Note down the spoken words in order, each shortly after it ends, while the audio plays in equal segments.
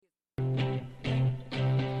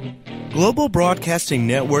Global Broadcasting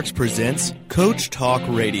Networks presents Coach Talk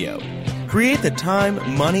Radio. Create the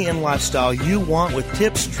time, money, and lifestyle you want with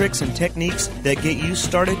tips, tricks, and techniques that get you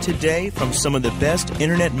started today from some of the best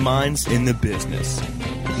internet minds in the business.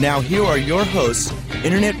 Now here are your hosts,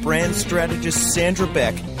 internet brand strategist Sandra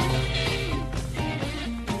Beck.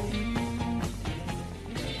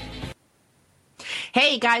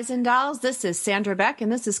 Hey guys and dolls, this is Sandra Beck and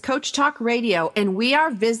this is Coach Talk Radio, and we are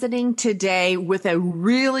visiting today with a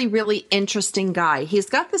really interesting guy. He's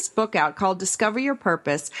got this book out called Discover Your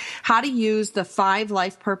Purpose, How to Use the 5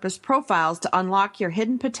 Life Purpose Profiles to Unlock Your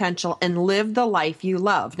Hidden Potential and Live the Life You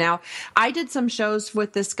Love. Now, I did some shows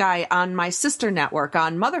with this guy on my sister network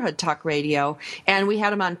on Motherhood Talk Radio, and we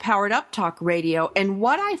had him on Powered Up Talk Radio, and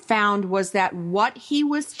what I found was that what he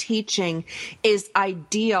was teaching is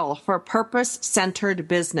ideal for purpose-centered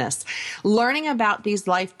business. Learning about these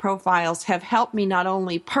life profiles have helped me not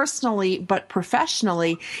only personally but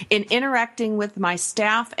professionally in interacting with my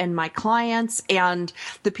staff and my clients and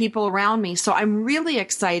the people around me. So I'm really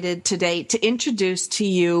excited today to introduce to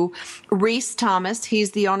you Rhys Thomas.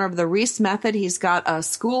 He's the owner of the Rhys Method. He's got a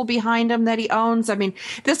school behind him that he owns. I mean,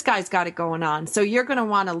 this guy's got it going on. So you're going to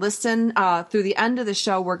want to listen through the end of the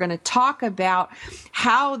show. We're going to talk about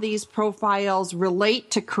how these profiles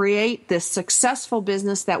relate to create this successful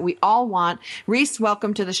business that we all want. Rhys,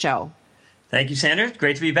 welcome to the show. Thank you, Sandra.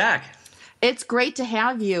 Great to be back. It's great to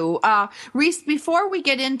have you. Rhys, before we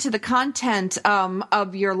get into the content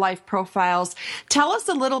of your life profiles, tell us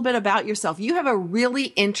a little bit about yourself. You have a really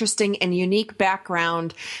interesting and unique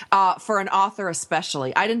background for an author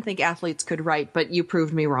especially. I didn't think athletes could write, but you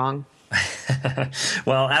proved me wrong.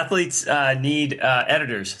 Well, athletes need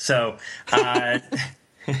editors. So my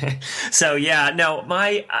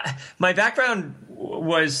background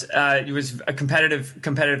was it was a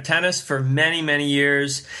competitive tennis for many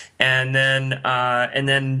years, and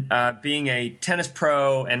then being a tennis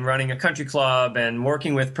pro and running a country club and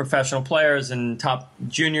working with professional players and top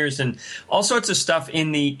juniors and all sorts of stuff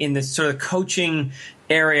in the sort of coaching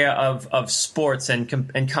area of sports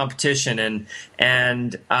and competition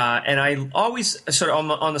and I always sort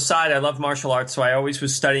of on the side I love martial arts, so I always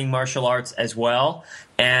was studying martial arts as well,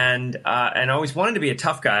 and I always wanted to be a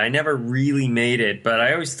tough guy. I never really made it, but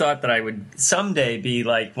I always thought that I would someday be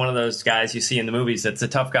like one of those guys you see in the movies that's a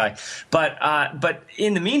tough guy. But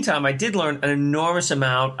in the meantime, I did learn an enormous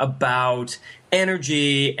amount about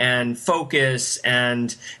energy and focus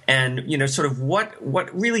and sort of what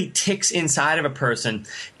really ticks inside of a person,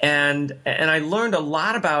 and I learned a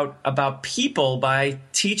lot about people by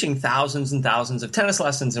teaching thousands and thousands of tennis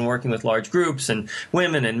lessons and working with large groups and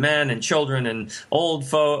women and men and children and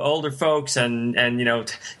older folks and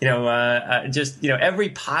every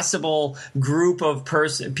possible group of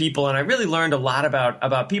people, and I really learned a lot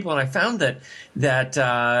about people, and I found that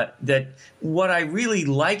what I really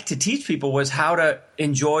liked to teach people was how to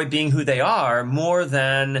enjoy being who they are more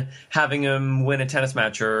than having them win a tennis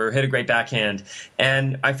match or hit a great backhand.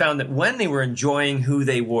 And I found that when they were enjoying who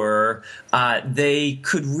they were, they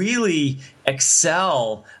could really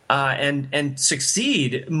excel and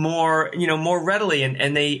succeed more readily,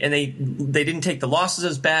 and they didn't take the losses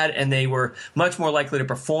as bad, and they were much more likely to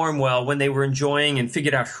perform well when they were enjoying and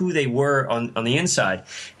figured out who they were on the inside.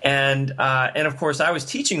 And of course, I was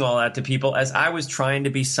teaching all that to people as I was trying to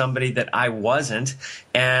be somebody that I wasn't,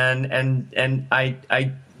 and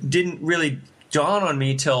I didn't really dawn on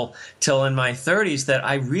me till in my 30s that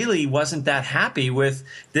I really wasn't that happy with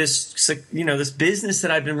this business that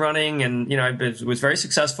I've been running, and I was very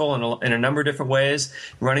successful in a number of different ways,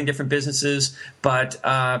 running different businesses, but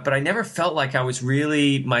I never felt like I was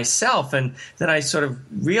really myself. And then I sort of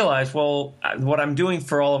realized, well, what I'm doing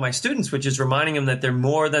for all of my students, which is reminding them that they're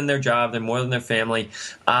more than their job, they're more than their family.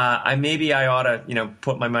 I ought to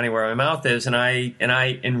put my money where my mouth is, and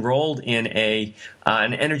I enrolled in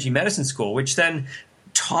an energy medicine school, which then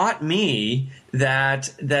taught me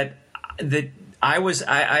that I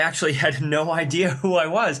actually had no idea who I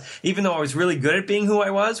was, even though I was really good at being who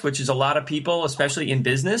I was, which is a lot of people, especially in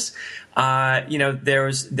business. There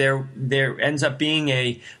ends up being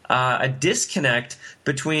a disconnect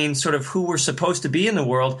between sort of who we're supposed to be in the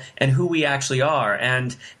world and who we actually are,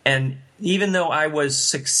 and even though I was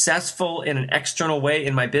successful in an external way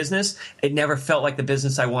in my business, it never felt like the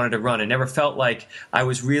business I wanted to run. It never felt like I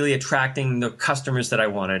was really attracting the customers that I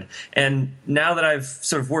wanted. And now that I've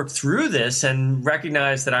sort of worked through this and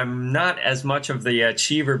recognized that I'm not as much of the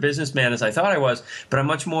achiever businessman as I thought I was, but I'm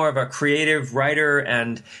much more of a creative writer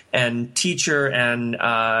and teacher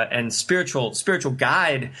and spiritual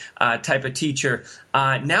guide type of teacher,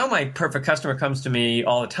 now my perfect customer comes to me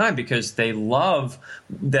all the time because they love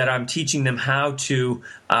that I'm teaching them how to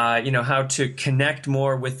connect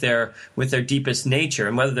more with their deepest nature,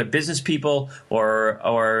 and whether they're business people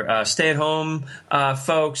or stay-at-home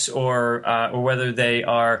folks, or whether they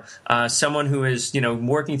are someone who is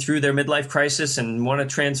working through their midlife crisis and want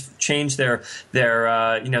to change their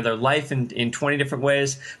life in 20 different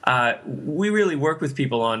ways. We really work with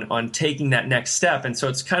people on taking that next step, and so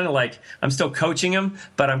it's kind of like I'm still coaching them,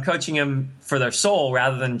 but I'm coaching them for their soul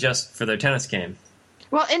rather than just for their tennis game.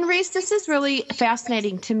 Well, and Rhys, this is really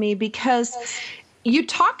fascinating to me because you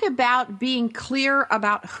talk about being clear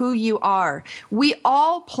about who you are. We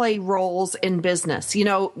all play roles in business.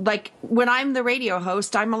 Like when I'm the radio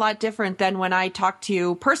host, I'm a lot different than when I talk to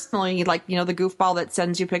you personally, like, the goofball that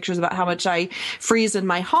sends you pictures about how much I freeze in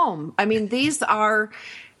my home. I mean, these are...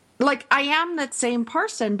 like, I am that same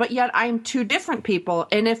person, but yet I'm two different people.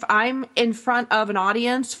 And if I'm in front of an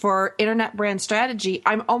audience for Internet Brand Strategy,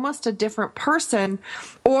 I'm almost a different person.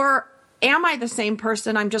 Or am I the same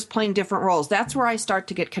person? I'm just playing different roles. That's where I start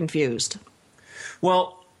to get confused.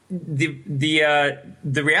 Well, the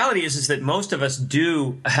reality is that most of us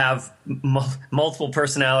do have multiple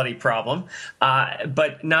personality problem,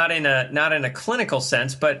 but not in a clinical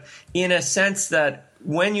sense, but in a sense that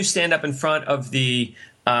when you stand up in front of the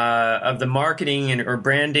marketing or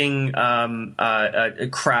branding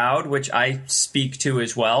crowd, which I speak to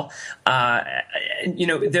as well,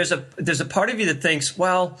 there's a part of you that thinks,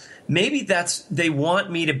 well, maybe they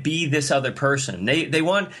want me to be this other person. They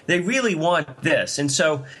really want this, and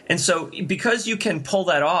so because you can pull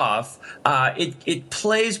that off, it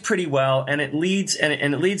plays pretty well, and it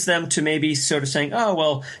leads them to maybe sort of saying, oh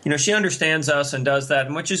well, she understands us and does that,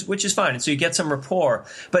 and which is fine. And so you get some rapport.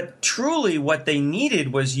 But truly, what they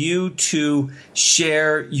needed was you to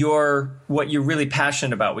share what you're really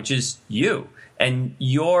passionate about, which is you. And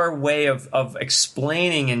your way of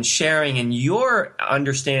explaining and sharing, and your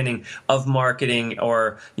understanding of marketing,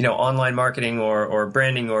 or online marketing, or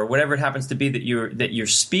branding, or whatever it happens to be that you're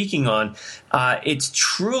speaking on, it's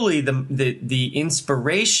truly the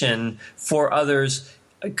inspiration for others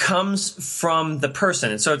comes from the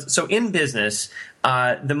person. And so in business,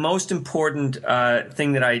 the most important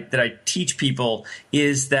thing that I teach people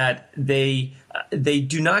is that they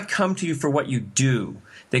do not come to you for what you do.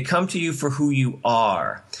 They come to you for who you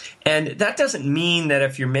are. And that doesn't mean that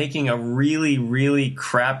if you're making a really, really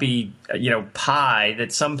crappy, pie,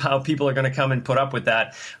 that somehow people are going to come and put up with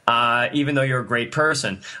that, even though you're a great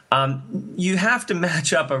person. You have to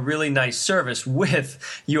match up a really nice service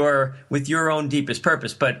with your own deepest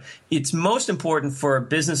purpose. But it's most important for a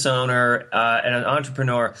business owner and an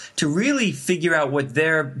entrepreneur to really figure out what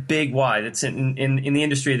their big why. That's in the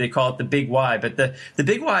industry, they call it the big why. But the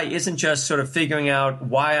big why isn't just sort of figuring out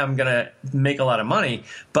why I'm going to make a lot of money,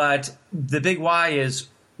 but the big why is,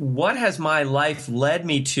 what has my life led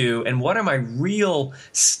me to, and what are my real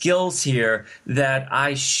skills here that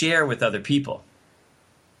I share with other people?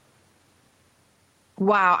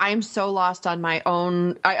 Wow, I'm so lost on my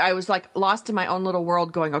own. I was like lost in my own little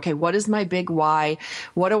world going, okay, what is my big why?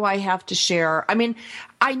 What do I have to share? I mean,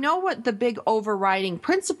 I know what the big overriding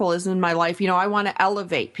principle is in my life. I want to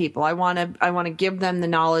elevate people. I want to give them the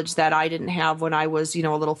knowledge that I didn't have when I was, a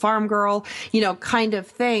little farm girl, kind of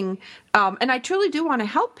thing. And I truly do want to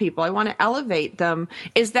help people. I want to elevate them.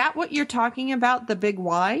 Is that what you're talking about, the big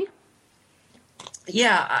why?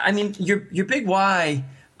 Yeah, I mean, your big why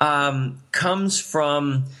comes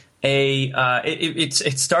from it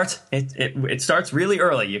starts really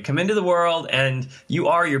early. You come into the world and you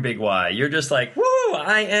are your big why. You're just like, woo,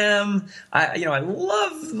 I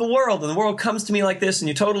love the world, and the world comes to me like this, and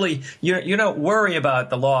you don't worry about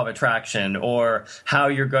the law of attraction or how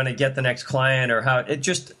you're going to get the next client, or how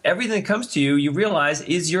everything that comes to you, you realize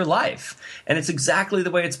is your life, and it's exactly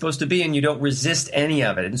the way it's supposed to be, and you don't resist any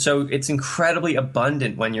of it. And so it's incredibly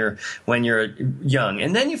abundant when you're young.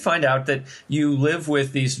 And then you find out that you live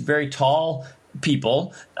with these very tall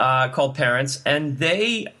people called parents, and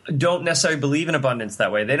they don't necessarily believe in abundance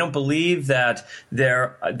that way. They don't believe that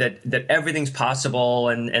that everything's possible,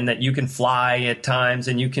 and that you can fly at times,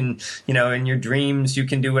 and you can, in your dreams you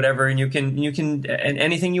can do whatever, and you can and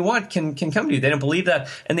anything you want can come to you. They don't believe that,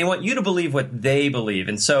 and they want you to believe what they believe.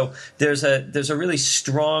 And so there's a really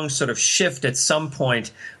strong sort of shift at some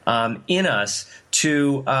point in us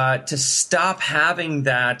to stop having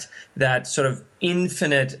that sort of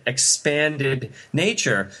infinite, expanded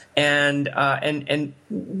nature, and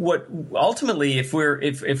what ultimately, if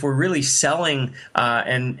we're really selling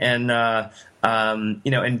and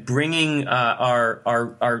and bringing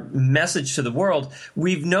our message to the world,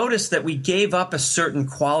 we've noticed that we gave up a certain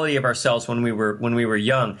quality of ourselves when we were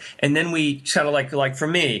young, and then we kind of like for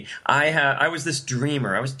me, I was this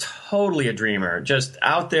dreamer. I was totally a dreamer, just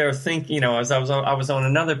out there thinking. I was on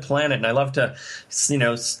another planet, and I love to, when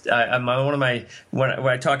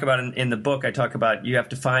I talk about in the book, I talk about you have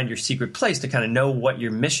to find your secret place to kind of know what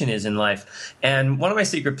your mission is in life. And one of my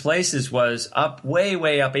secret places was up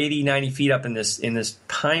way up 80, 90 feet up in this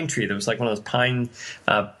pine tree. There was like one of those pine,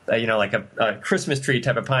 like a Christmas tree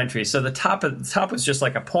type of pine tree. So the top was just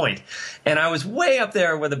like a point, and I was way up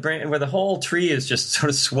there where the whole tree is just sort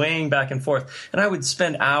of swaying back and forth. And I would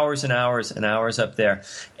spend hours and hours and hours up there.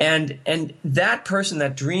 And that person,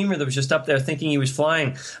 that dreamer that was just up there thinking he was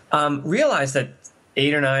flying, realized that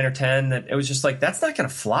 8 or 9 or 10, that it was just like, that's not going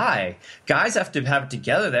to fly. Guys have to have it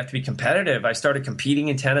together. They have to be competitive. I started competing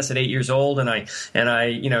in tennis at 8 years old, and I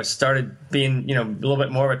started being, a little bit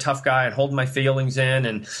more of a tough guy and holding my feelings in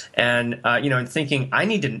and thinking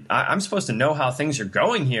I'm supposed to know how things are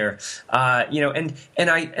going here. And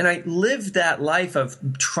I lived that life of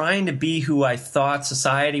trying to be who I thought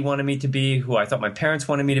society wanted me to be, who I thought my parents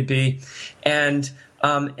wanted me to be. And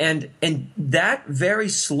that very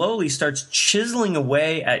slowly starts chiseling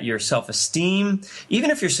away at your self-esteem. Even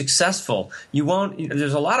if you're successful, you won't.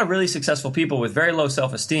 There's a lot of really successful people with very low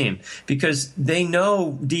self-esteem because they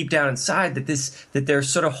know deep down inside that they're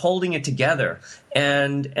sort of holding it together.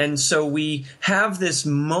 And so we have this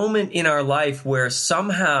moment in our life where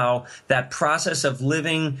somehow that process of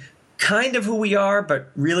living kind of who we are, but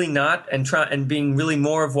really not, and being really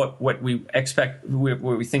more of what we expect, what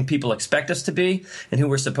we think people expect us to be, and who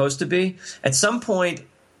we're supposed to be. At some point,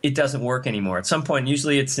 it doesn't work anymore. At some point,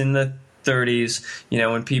 usually it's in the 30s,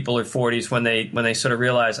 when people are 40s, when they sort of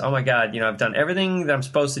realize, oh my God, I've done everything that I'm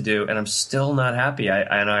supposed to do, and I'm still not happy.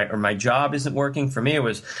 Or my job isn't working. For me, it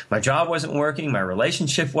was my job wasn't working, my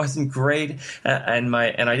relationship wasn't great, and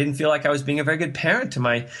I didn't feel like I was being a very good parent to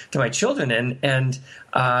my children, and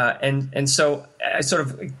so I sort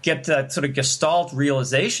of get that sort of gestalt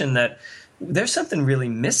realization that there's something really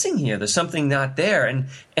missing here. There's something not there.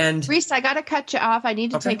 And Rhys, I got to cut you off. I need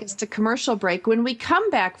to take us to commercial break. When we come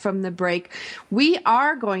back from the break, we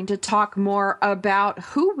are going to talk more about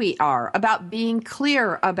who we are, about being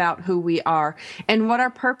clear about who we are and what our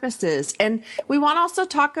purpose is. And we want to also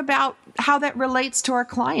talk about how that relates to our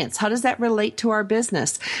clients. How does that relate to our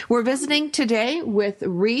business? We're visiting today with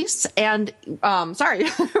Rhys and,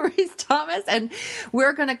 Rhys Thomas, and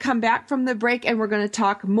we're going to come back from the break and we're going to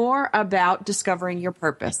talk more about discovering your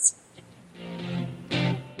purpose.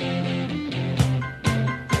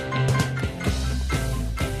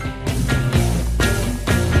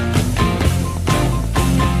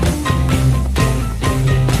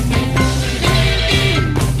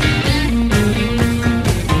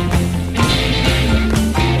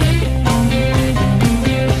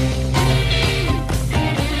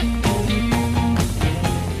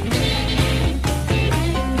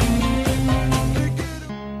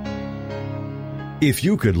 If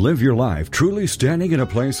you could live your life truly standing in a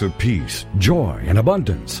place of peace, joy, and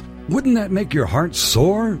abundance, wouldn't that make your heart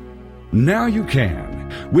soar? Now you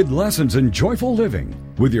can, with Lessons in Joyful Living,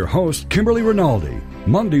 with your host, Kimberly Rinaldi,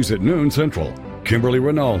 Mondays at noon Central. Kimberly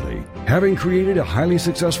Rinaldi, having created a highly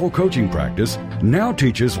successful coaching practice, now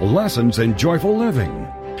teaches Lessons in Joyful Living.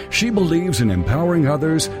 She believes in empowering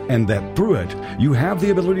others and that through it, you have the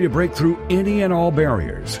ability to break through any and all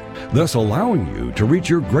barriers, thus allowing you to reach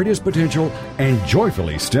your greatest potential and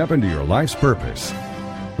joyfully step into your life's purpose.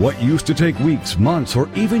 What used to take weeks, months, or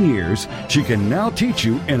even years, she can now teach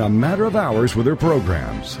you in a matter of hours with her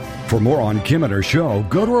programs. For more on Kim and her show,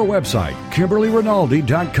 go to her website,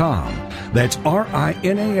 KimberlyRinaldi.com. That's RINALDI.com.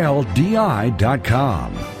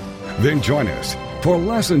 Then join us for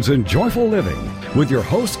Lessons in Joyful Living with your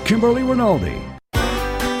host, Kimberly Rinaldi.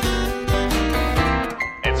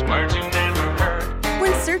 It's words you never heard.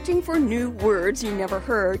 When searching for new words you never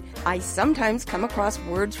heard, I sometimes come across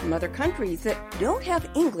words from other countries that don't have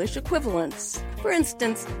English equivalents. For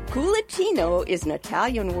instance, culicino is an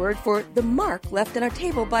Italian word for the mark left on a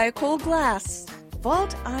table by a cold glass.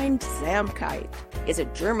 Waldeinsamkeit is a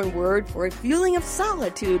German word for a feeling of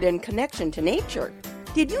solitude and connection to nature.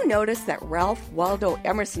 Did you notice that Ralph Waldo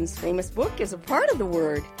Emerson's famous book is a part of the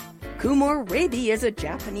word? Kumorebi is a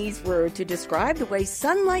Japanese word to describe the way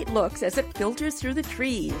sunlight looks as it filters through the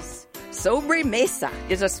trees. Sobremesa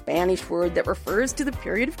is a Spanish word that refers to the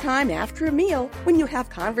period of time after a meal when you have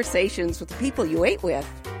conversations with the people you ate with.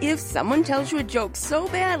 If someone tells you a joke so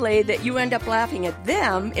badly that you end up laughing at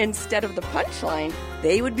them instead of the punchline,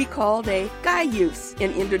 they would be called a gayus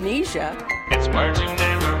in Indonesia. It's words you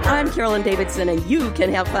never heard. I'm Carolyn Davidson, and you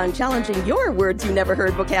can have fun challenging your words you never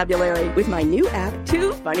heard vocabulary with my new app,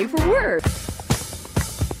 Too Funny for Words.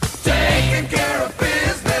 Taking care of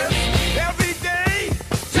business every day.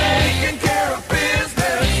 Taking care of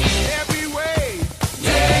business every way.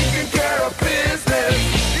 Taking care of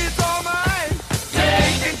business. It's all mine.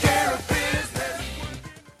 Taking care of business.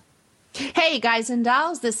 Hey, guys and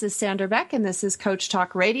dolls, this is Sandra Beck, and this is Coach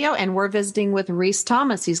Talk Radio, and we're visiting with Rhys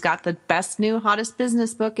Thomas. He's got the best new, hottest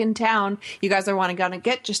business book in town. You guys are going to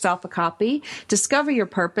get yourself a copy. Discover Your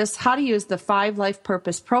Purpose, How to Use the 5 Life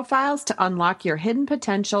Purpose Profiles to Unlock Your Hidden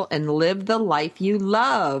Potential and Live the Life You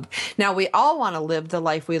Love. Now, we all want to live the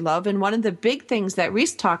life we love, and one of the big things that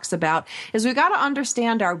Rhys talks about is we got to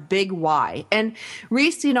understand our big why. And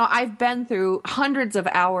Rhys, I've been through hundreds of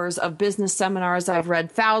hours of business seminars. I've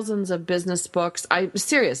read thousands of business books.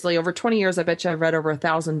 Seriously, over 20 years, I bet you I've read over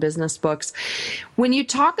 1,000 business books. When you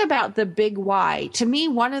talk about the big why, to me,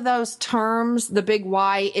 one of those terms, the big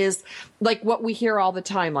why, is like what we hear all the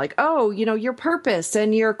time, like, your purpose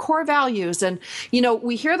and your core values. And,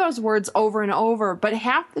 we hear those words over and over, but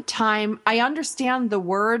half the time I understand the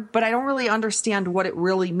word, but I don't really understand what it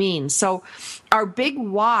really means. So our big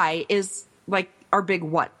why is like our big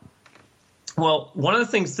what? Well, one of the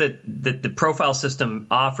things that the profile system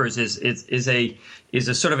offers is a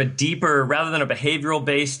sort of a deeper, rather than a behavioral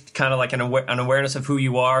based kind of like an awareness of who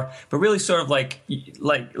you are, but really sort of like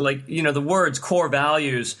the words core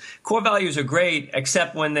values. Core values are great,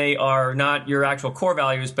 except when they are not your actual core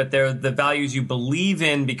values, but they're the values you believe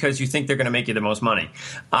in because you think they're going to make you the most money.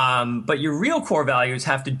 But your real core values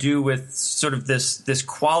have to do with sort of this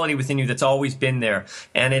quality within you that's always been there,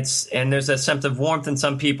 and there's a sense of warmth in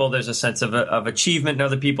some people. There's a sense of achievement in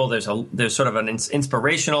other people. There's sort of an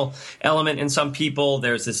inspirational element in some people.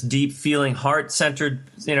 There's this deep feeling, heart-centered,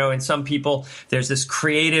 in some people. There's this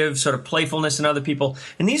creative sort of playfulness in other people.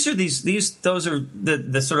 And those are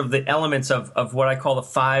the sort of the elements of what I call the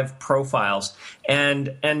 5 profiles.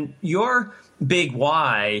 And your big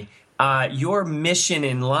why, your mission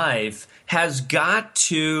in life has got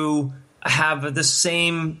to have the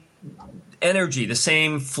same energy, the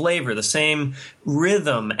same flavor, the same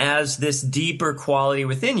rhythm as this deeper quality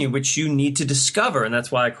within you, which you need to discover. And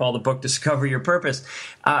that's why I call the book Discover Your Purpose.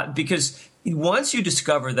 Because once you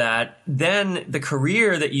discover that, then the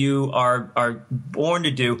career that you are born to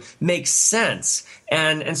do makes sense.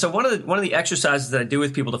 And so one of the exercises that I do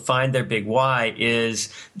with people to find their big why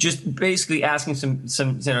is just basically asking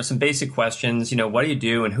some basic questions. What do you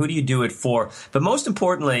do and who do you do it for? But most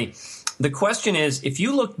importantly, the question is, if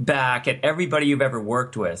you look back at everybody you've ever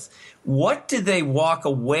worked with, what did they walk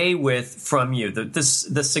away with from you? The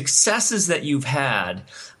successes that you've had,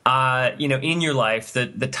 in your life,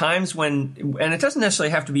 the times when, and it doesn't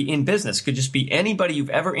necessarily have to be in business, it could just be anybody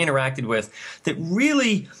you've ever interacted with that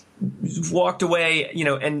really walked away,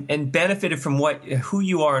 and benefited from who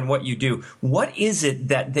you are and what you do. What is it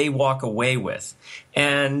that they walk away with?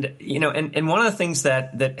 And and one of the things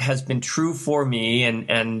that has been true for me,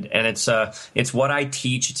 and it's what I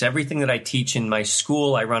teach. It's everything that I teach in my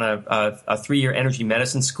school. I run a 3-year energy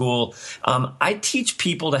medicine school. I teach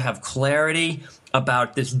people to have clarity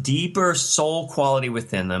about this deeper soul quality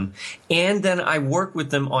within them, and then I work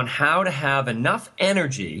with them on how to have enough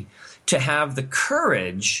energy to have the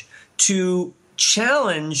courage to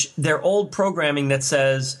challenge their old programming that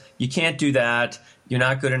says, you can't do that, you're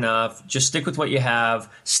not good enough, just stick with what you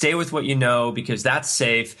have, stay with what you know, because that's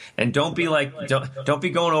safe, and don't be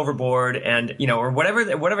going overboard, and or whatever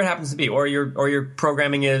it happens to be, or your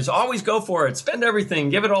programming is always go for it, spend everything,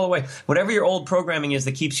 give it all away, whatever your old programming is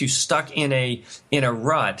that keeps you stuck in a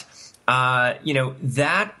rut.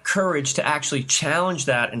 That courage to actually challenge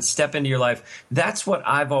that and step into your life, that's what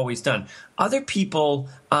I've always done. Other people,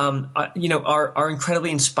 are incredibly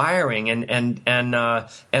inspiring and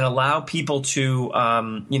allow people to,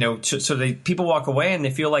 people walk away and they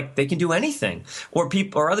feel like they can do anything,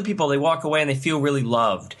 or other people, they walk away and they feel really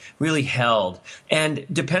loved, really held. And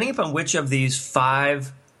depending upon which of these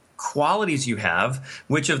 5 qualities you have,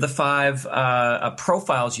 which of the 5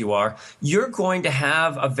 profiles you're going to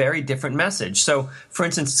have a very different message. So, for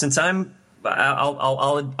instance, since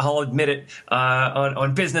I'll admit it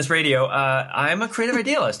on business radio, I'm a creative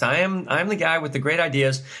idealist. I'm the guy with the great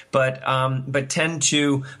ideas, but tend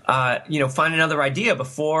to find another idea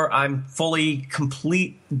before I'm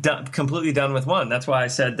completely done with one. That's why I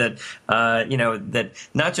said that that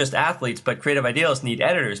not just athletes but creative idealists need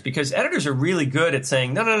editors, because editors are really good at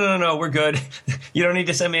saying no, we're good. You don't need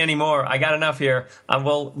to send me any more. I got enough here.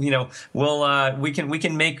 We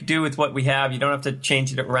can make do with what we have. You don't have to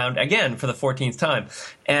change it around again for the 14th time.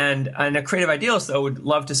 And a creative idealist, though, would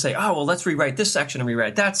love to say, oh, well, let's rewrite this section and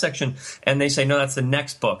rewrite that section. And they say, no, that's the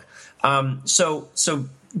next book.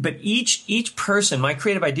 But each person, my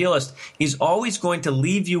creative idealist, is always going to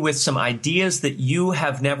leave you with some ideas that you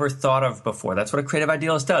have never thought of before. That's what a creative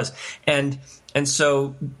idealist does. And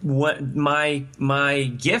so what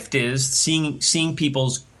my gift is seeing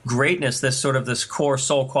people's greatness, this core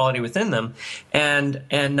soul quality within them, and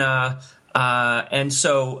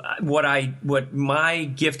so what my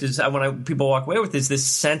gift is, when people walk away with, is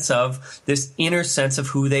this inner sense of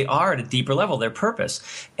who they are at a deeper level, their purpose.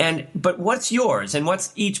 But what's yours and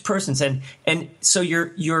what's each person's? And so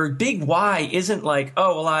your big why isn't like,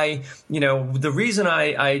 oh, well, the reason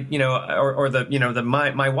my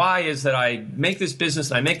why is that I make this business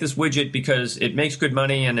and I make this widget because it makes good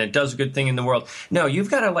money and it does a good thing in the world. No, you've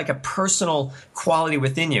got a personal quality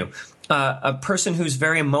within you. A person who's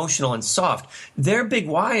very emotional and soft, their big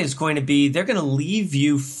why is going to be, they're going to leave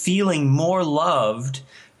you feeling more loved,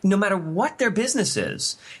 no matter what their business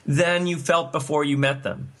is, than you felt before you met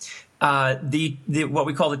them. The what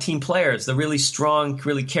we call the team players, the really strong,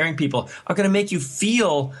 really caring people, are going to make you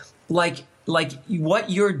feel like what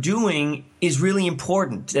you're doing is really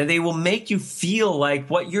important. They will make you feel like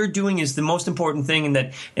what you're doing is the most important thing,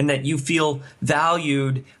 and that you feel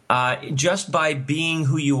valued just by being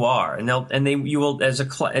who you are. You will as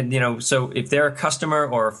a so if they're a customer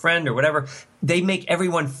or a friend or whatever, they make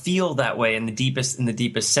everyone feel that way in the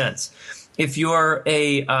deepest sense. If you're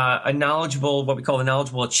a knowledgeable, what we call a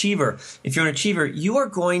knowledgeable achiever, if you're an achiever, you are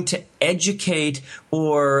going to educate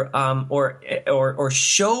or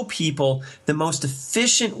show people the most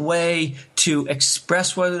efficient way to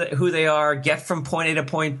express who they are, get from point A to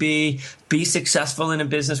point B, be successful in a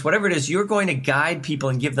business, whatever it is. You're going to guide people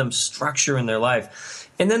and give them structure in their life.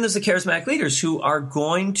 And then there's the charismatic leaders who are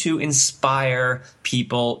going to inspire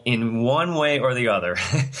people in one way or the other.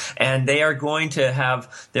 And they're going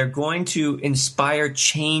to inspire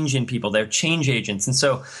change in people. They're change agents. And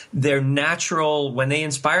so they're natural. When they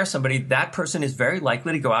inspire somebody, that person is very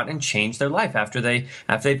likely to go out and change their life after they've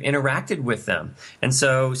interacted with them. And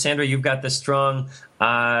so, Sandra, you've got this strong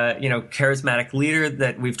charismatic leader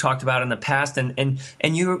that we've talked about in the past, and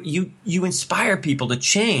you inspire people to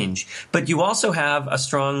change, but you also have a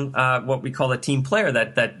strong what we call a team player,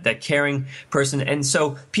 that caring person, and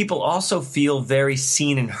so people also feel very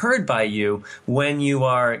seen and heard by you when you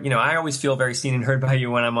are. I always feel very seen and heard by you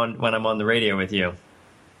when I'm on the radio with you.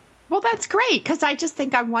 Well, that's great, because I just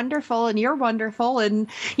think I'm wonderful and you're wonderful. And,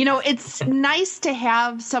 it's nice to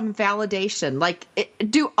have some validation.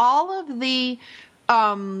 Do all of the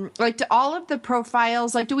to all of the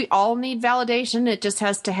profiles, do we all need validation? It just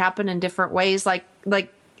has to happen in different ways.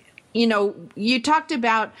 You talked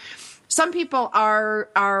about some people are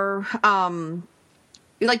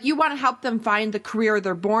you want to help them find the career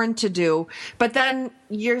they're born to do, but then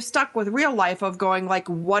you're stuck with real life of going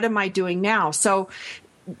what am I doing now? So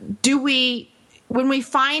when we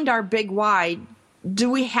find our big why,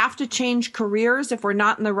 do we have to change careers if we're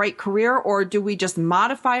not in the right career, or do we just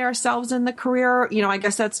modify ourselves in the career? I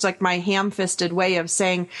guess that's my ham-fisted way of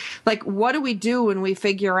saying, what do we do when we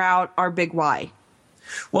figure out our big why?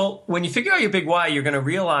 Well, when you figure out your big why, you're going to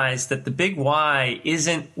realize that the big why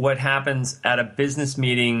isn't what happens at a business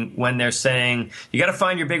meeting when they're saying, you got to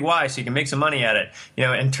find your big why so you can make some money at it,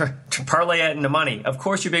 and to parlay it into money. Of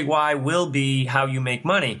course, your big why will be how you make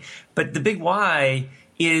money, but the big why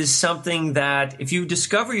is something that if you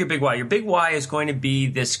discover your big why is going to be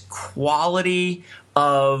this quality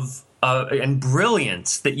of and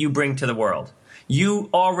brilliance that you bring to the world. You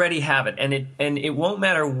already have it, and it won't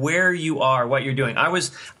matter where you are, what you're doing. I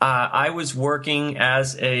was working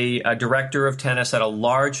as a director of tennis at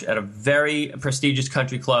a very prestigious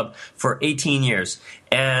country club for 18 years,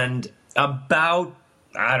 and about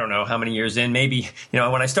I don't know how many years in, maybe,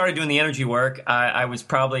 when I started doing the energy work, I was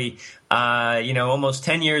probably, almost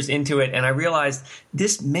 10 years into it. And I realized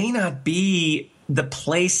this may not be the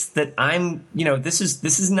place that I'm, this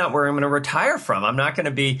is not where I'm going to retire from. I'm not going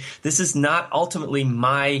to be, this is not ultimately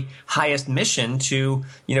my highest mission to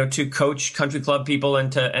coach country club people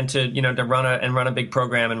and to run a big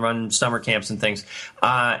program and run summer camps and things.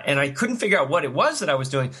 And I couldn't figure out what it was that I was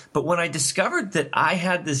doing. But when I discovered that I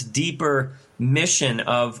had this deeper mission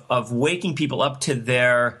of waking people up to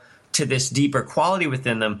this deeper quality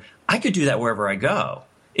within them, I could do that wherever I go.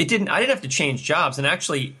 I didn't have to change jobs, and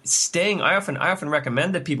actually I often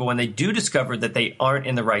recommend that people, when they do discover that they aren't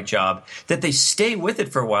in the right job, that they stay with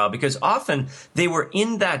it for a while, because often they were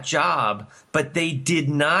in that job, but they did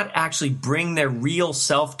not actually bring their real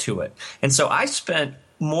self to it. And so I spent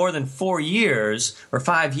more than 4 years or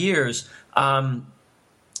 5 years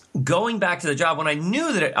going back to the job when I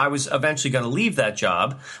knew that I was eventually going to leave that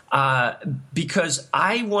job, because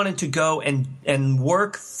I wanted to go and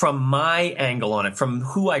work from my angle on it, from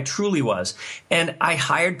who I truly was. And I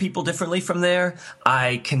hired people differently from there.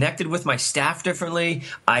 I connected with my staff differently.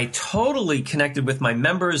 I totally connected with my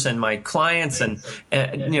members and my clients and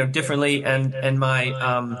differently. And my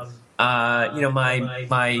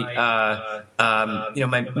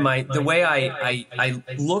the way I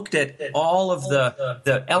looked at all of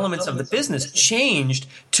the elements of the business changed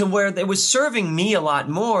to where it was serving me a lot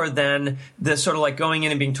more than the sort of like going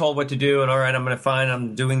in and being told what to do and all right,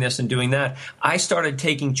 I'm doing this and doing that. I started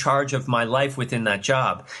taking charge of my life within that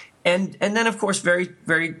job. And then, of course, very,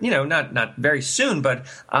 very, not very soon, but,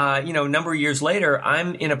 a number of years later,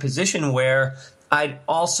 I'm in a position where I'd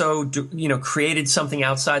also, created something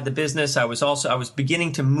outside the business. I was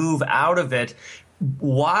beginning to move out of it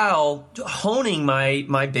while honing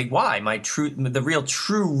my big why, the real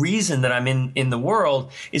true reason that I'm in the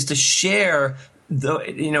world is to share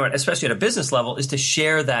especially at a business level, is to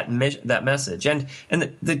share that message. And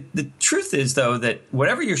the truth is, though, that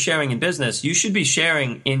whatever you're sharing in business, you should be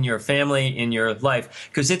sharing in your family, in your life,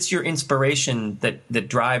 because it's your inspiration that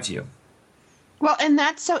drives you. Well, and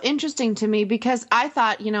that's so interesting to me because I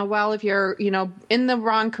thought, if you're, in the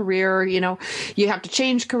wrong career, you have to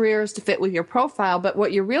change careers to fit with your profile. But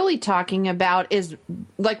what you're really talking about is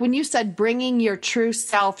like when you said bringing your true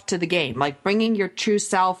self to the game, like bringing your true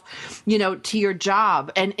self, to your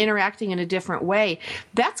job and interacting in a different way.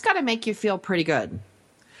 That's got to make you feel pretty good.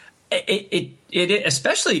 It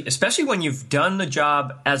especially when you've done the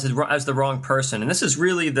job as the wrong person, and this is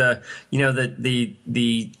really the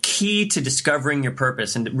key to discovering your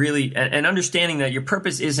purpose and really and understanding that your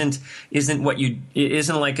purpose isn't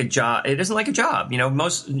like a job. It isn't like a job.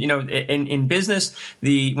 In business,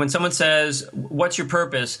 when someone says what's your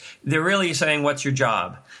purpose, they're really saying what's your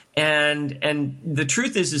job. And the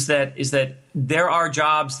truth is that there are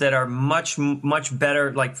jobs that are much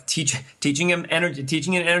better. Like teaching in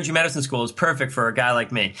energy medicine school is perfect for a guy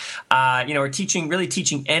like me. Or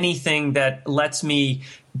teaching anything that lets me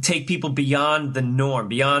take people beyond the norm,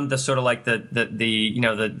 beyond the sort of like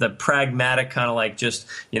the pragmatic kind of like just,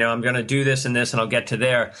 I'm going to do this and this and I'll get to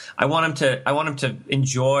there. I want them to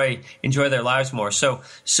enjoy their lives more. So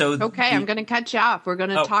okay, I'm going to cut you off. We're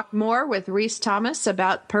going to talk more with Rhys Thomas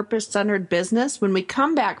about purpose-centered business. When we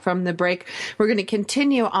come back from the break, we're going to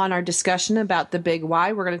continue on our discussion about the big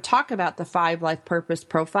why. We're going to talk about the 5 life purpose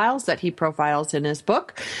profiles that he profiles in his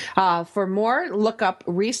book. For more, look up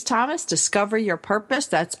Rhys Thomas, Discover Your Purpose.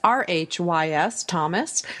 That's RHYS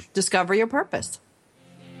Thomas. Discover Your Purpose.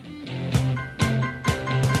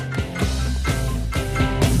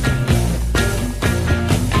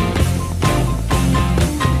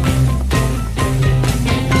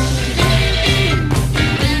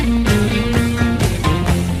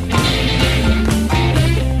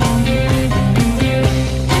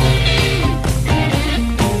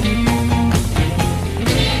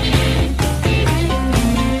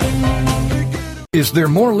 Is there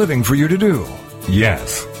more living for you to do?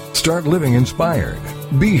 Yes. Start living inspired.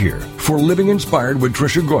 Be here for Living Inspired with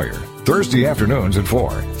Tricia Goyer, Thursday afternoons at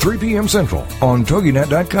 4, 3 p.m. Central on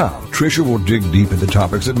TogiNet.com. Tricia will dig deep into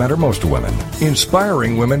topics that matter most to women,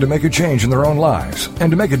 inspiring women to make a change in their own lives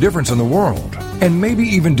and to make a difference in the world, and maybe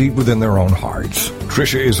even deep within their own hearts.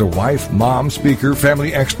 Tricia is a wife, mom, speaker,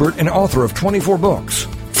 family expert, and author of 24 books.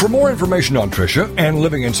 For more information on Tricia and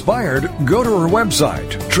Living Inspired, go to her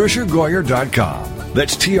website, TriciaGoyer.com.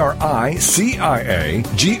 That's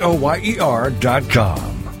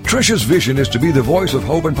TriciaGoyer.com. Tricia's vision is to be the voice of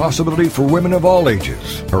hope and possibility for women of all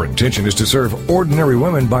ages. Her intention is to serve ordinary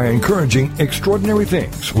women by encouraging extraordinary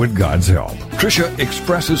things with God's help. Tricia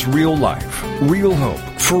expresses real life, real hope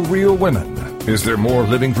for real women. Is there more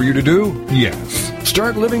living for you to do? Yes.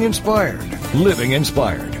 Start living inspired. Living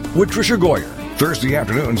Inspired with Tricia Goyer. Thursday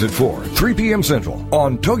afternoons at 4, 3 p.m. Central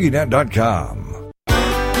on TogiNet.com.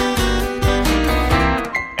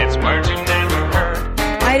 It's merging and heard.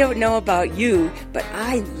 I don't know about you, but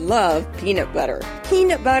I love peanut butter.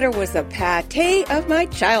 Peanut butter was the pate of my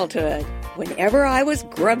childhood. Whenever I was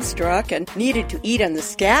grub-struck and needed to eat on the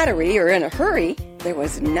scattery or in a hurry, there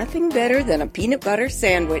was nothing better than a peanut butter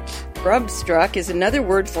sandwich. Grub-struck is another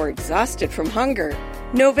word for exhausted from hunger.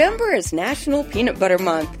 November is National Peanut Butter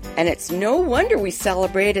Month, and it's no wonder we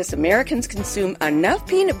celebrate as Americans consume enough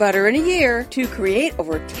peanut butter in a year to create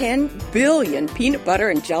over 10 billion peanut butter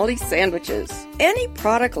and jelly sandwiches. Any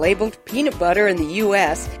product labeled peanut butter in the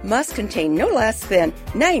U.S. must contain no less than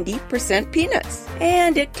 90% peanuts.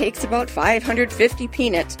 And it takes about 550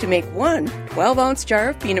 peanuts to make one 12-ounce jar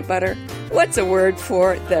of peanut butter. What's a word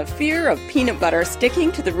for the fear of peanut butter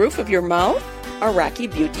sticking to the roof of your mouth?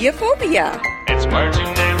 Arachibutyophobia. It's words you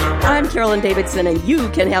never heard. I'm Carolyn Davidson, and you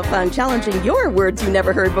can have fun challenging your words you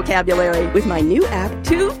never heard vocabulary with my new app,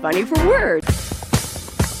 Too Funny for Words.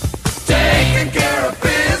 Taking care of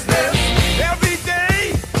business every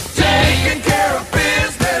day. Taking care of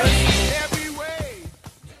business every way.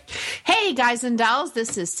 Hey guys and dolls,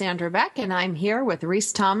 this is Sandra Beck, and I'm here with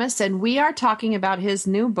Rhys Thomas, and we are talking about his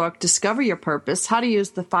new book, Discover Your Purpose, How to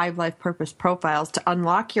Use the 5 Life Purpose Profiles to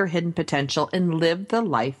Unlock Your Hidden Potential and Live the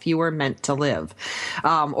Life You Were Meant to Live.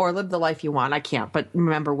 Or live the life you want. I can't, but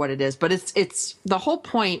remember what it is. But it's the whole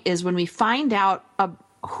point is when we find out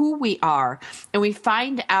who we are and we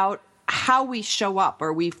find out how we show up,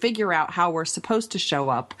 or we figure out how we're supposed to show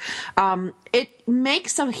up, it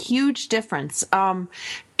makes a huge difference.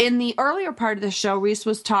 In the earlier part of the show, Rhys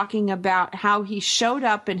was talking about how he showed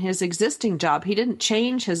up in his existing job. He didn't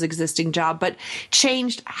change his existing job, but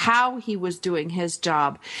changed how he was doing his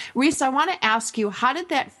job. Rhys, I want to ask you, how did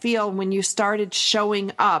that feel when you started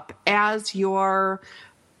showing up as your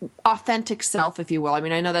authentic self, if you will? I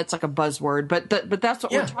mean, I know that's like a buzzword, but that's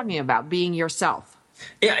what we're talking about, being yourself.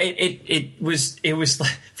 Yeah, it was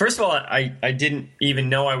first of all, I didn't even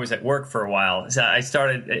know I was at work for a while. So I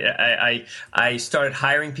started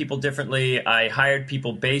hiring people differently. I hired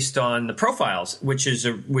people based on the profiles, which is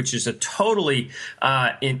a totally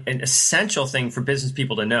an essential thing for business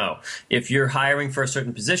people to know. If you're hiring for a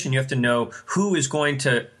certain position, you have to know who is going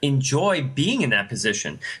to enjoy being in that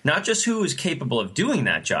position, not just who is capable of doing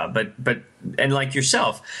that job, but and like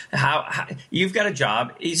yourself, how you've got a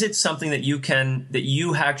job. Is it something that you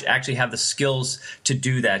actually have the skills to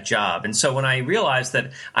do that job? And so when I realized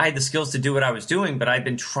that I had the skills to do what I was doing, but I'd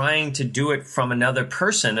been trying to do it from another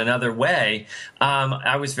person, another way,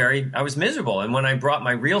 I was miserable. And when I brought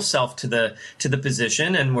my real self to the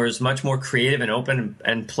position and was much more creative and open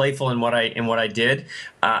and playful in what I did,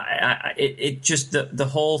 it just the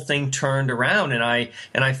whole thing turned around, and I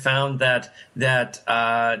found that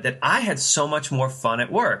I had so much more fun at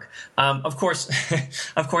work. Of course,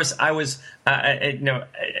 I was at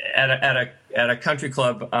a country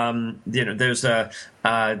club. There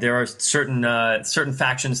are certain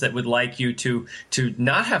factions that would like you to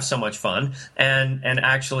not have so much fun and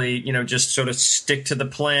actually just sort of stick to the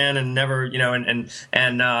plan and never and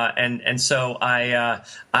so I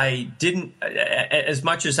didn't, as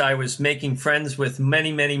much as I was making friends with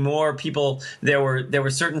many more people. There were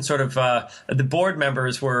certain sort of the board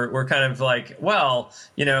members were kind of like, well,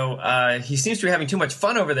 he seems to be having too much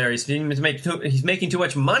fun over there. He's making too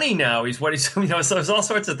much money now. So there's all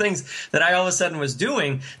sorts of things that I all of a sudden was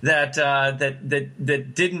doing that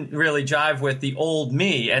didn't really jive with the old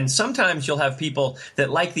me. And sometimes you'll have people that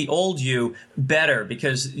like the old you better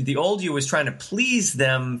because the old you was trying to please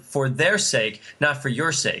them for their sake, not for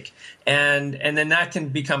your sake. And then that can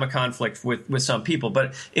become a conflict with some people.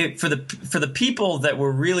 But for the people that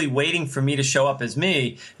were really waiting for me to show up as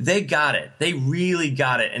me, they got it. They really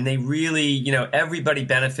got it, and they really, everybody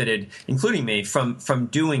benefited, including me, from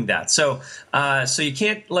doing that. So you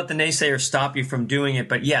can't let the naysayer stop you from doing it.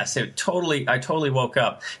 But yes, I totally woke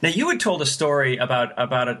up. Now, you had told a story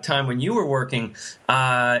about a time when you were working,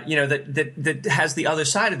 that has the other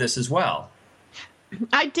side of this as well.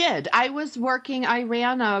 I did. I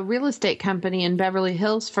ran a real estate company in Beverly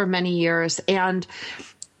Hills for many years, and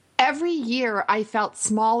every year I felt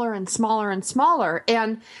smaller and smaller and smaller.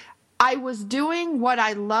 And I was doing what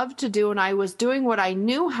I loved to do, and I was doing what I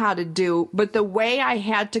knew how to do, but the way I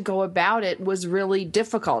had to go about it was really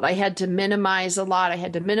difficult. I had to minimize a lot. I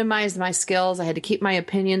had to minimize my skills. I had to keep my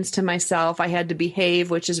opinions to myself. I had to behave,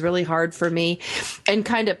 which is really hard for me, and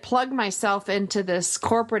kind of plug myself into this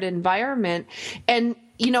corporate environment. And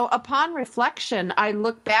upon reflection, I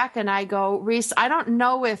look back and I go, Rhys, I don't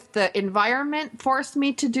know if the environment forced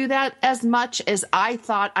me to do that as much as I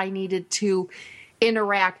thought I needed to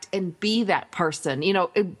interact and be that person.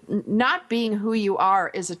 Not being who you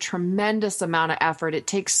are is a tremendous amount of effort. It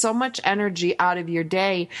takes so much energy out of your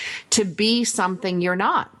day to be something you're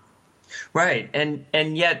not. Right, and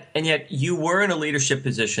yet you were in a leadership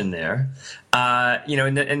position there,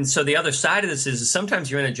 and so the other side of this is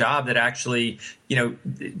sometimes you're in a job that actually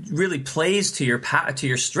really plays to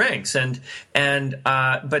your strengths.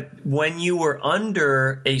 But when you were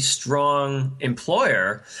under a strong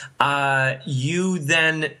employer, you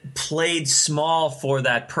then played small for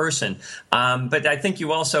that person. But I think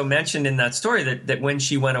you also mentioned in that story that when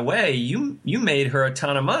she went away, you made her a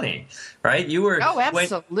ton of money, right? You were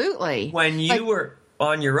absolutely. When you were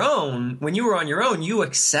on your own, you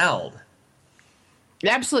excelled.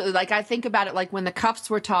 Absolutely. Like, I think about it like when the cuffs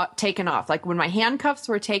were taken off, like when my handcuffs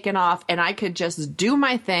were taken off and I could just do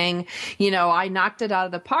my thing, I knocked it out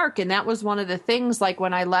of the park. And that was one of the things, like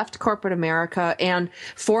when I left corporate America and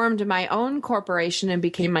formed my own corporation and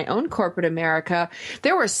became my own corporate America,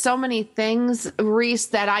 there were so many things, Rhys,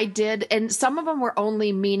 that I did. And some of them were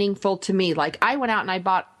only meaningful to me. Like, I went out and I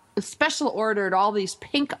bought special ordered all these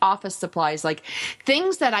pink office supplies, like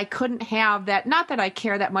things that I couldn't have, that not that I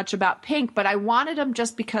care that much about pink, but I wanted them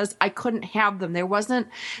just because I couldn't have them. There wasn't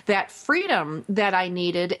that freedom that I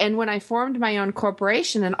needed. And when I formed my own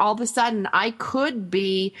corporation and all of a sudden I could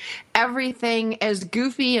be everything as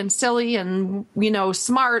goofy and silly and,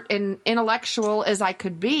 smart and intellectual as I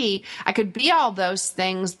could be all those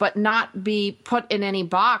things, but not be put in any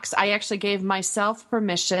box. I actually gave myself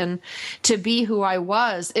permission to be who I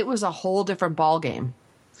was. It was a whole different ballgame.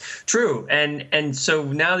 True. And so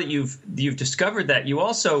now that you've discovered that, you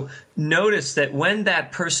also notice that when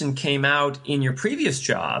that person came out in your previous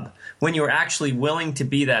job, when you were actually willing to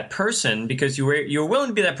be that person, because you were willing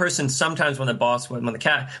to be that person sometimes when the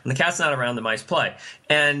cat's not around, the mice play.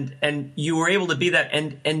 And you were able to be that,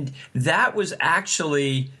 and that was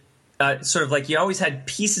actually sort of like you always had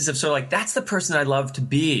pieces of sort of like, that's the person I love to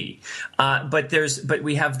be. But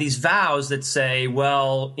we have these vows that say,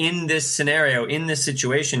 well, in this scenario, in this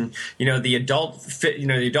situation, the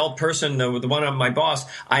adult person, the one on my boss,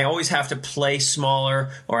 I always have to play smaller,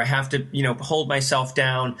 or I have to, hold myself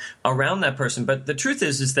down around that person. But the truth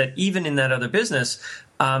is that even in that other business,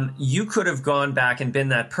 you could have gone back and been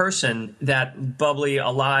that person, that bubbly,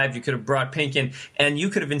 alive. You could have brought pink in, and you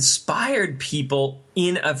could have inspired people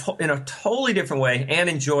in a totally different way, and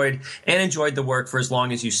enjoyed the work for as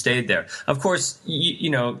long as you stayed there. Of course,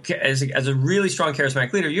 as a really strong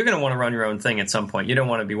charismatic leader, you're going to want to run your own thing at some point. You don't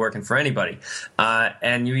want to be working for anybody,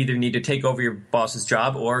 and you either need to take over your boss's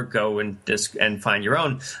job or go and find your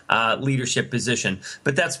own leadership position.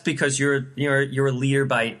 But that's because you're a leader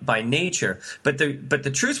by nature. But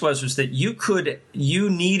the truth was that you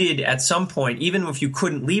needed at some point, even if you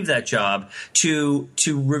couldn't leave that job, to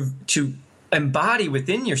embody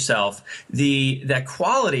within yourself that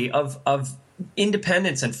quality of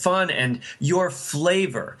independence and fun and your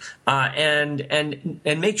flavor, and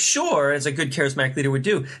make sure, as a good charismatic leader would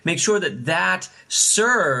do, make sure that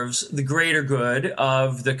serves the greater good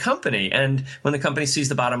of the company. And when the company sees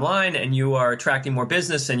the bottom line and you are attracting more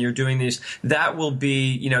business and you're doing these, that will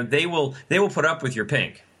be, they will put up with your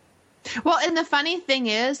pink. Well, and the funny thing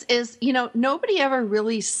is, nobody ever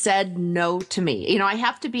really said no to me. I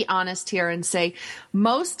have to be honest here and say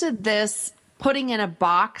most of this putting in a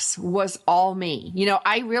box was all me.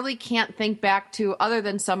 I really can't think back to, other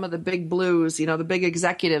than some of the big blues, the big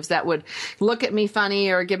executives that would look at me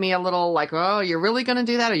funny or give me a little like, oh, you're really going to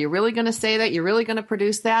do that? Are you really going to say that? You're really going to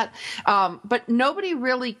produce that? But nobody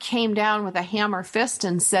really came down with a hammer fist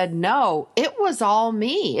and said no. It was all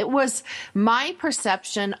me. It was my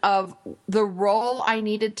perception of the role I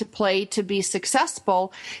needed to play to be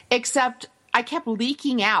successful, except I kept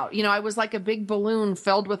leaking out. I was like a big balloon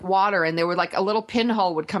filled with water, and there were like a little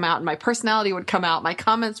pinhole would come out, and my personality would come out, my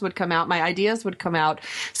comments would come out, my ideas would come out.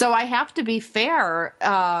 So I have to be fair,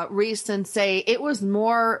 Rhys, and say it was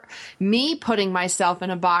more me putting myself in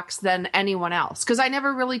a box than anyone else, because I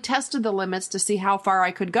never really tested the limits to see how far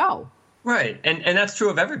I could go. Right. And that's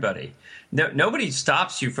true of everybody. Nobody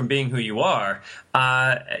stops you from being who you are.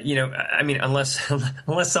 Unless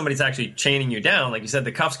somebody's actually chaining you down, like you said,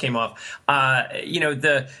 the cuffs came off. You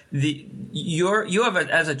have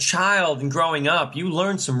as a child and growing up, you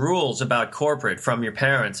learned some rules about corporate from your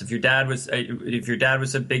parents. If your dad was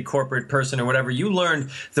a big corporate person or whatever, you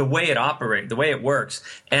learned the way it operates, the way it works,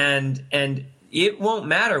 and it won't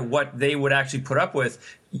matter what they would actually put up with.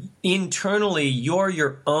 Internally, you're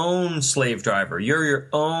your own slave driver. You're your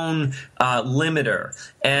own limiter,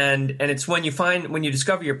 and it's when you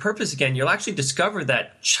discover your purpose again, you'll actually discover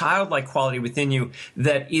that childlike quality within you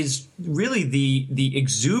that is really the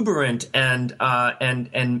exuberant and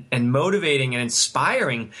motivating and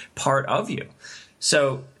inspiring part of you.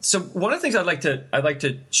 So one of the things I'd like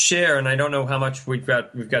to share, and I don't know how much we've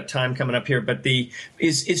got time coming up here, but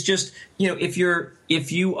is just, if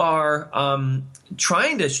you are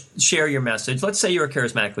trying to share your message, let's say you're a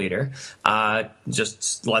charismatic leader,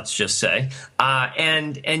 let's just say,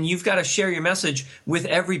 and you've got to share your message with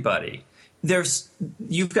everybody.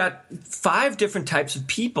 You've got 5 different types of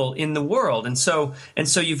people in the world, and so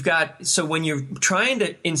when you're trying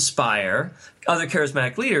to inspire other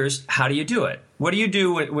charismatic leaders, how do you do it? What do you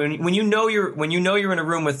do when you know you're in a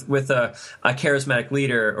room with a charismatic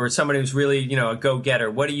leader or somebody who's really a go-getter?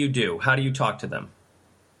 What do you do? How do you talk to them?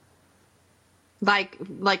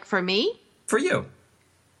 Like for me? For you.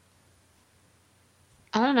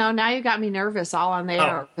 I don't know. Now you got me nervous all on the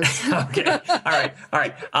air. Okay. All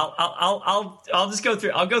right. I'll just go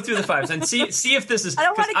through. I'll go through the 5s and see if this is. I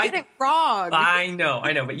don't want to get it wrong. I know.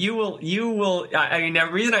 But you will. I mean, the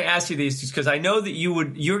reason I asked you these is because I know that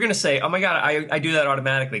you're going to say, "Oh my God, I do that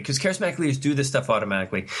automatically." Because charismatic leaders do this stuff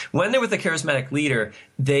automatically. When they're with a charismatic leader,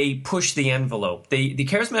 they push the envelope. The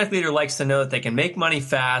charismatic leader likes to know that they can make money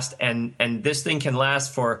fast, and this thing can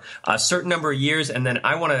last for a certain number of years, and then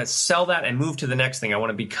I want to sell that and move to the next thing. I want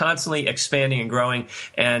to be constantly expanding and growing,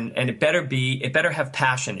 and it better have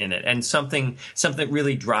passion in it and something that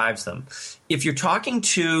really drives them. If you're talking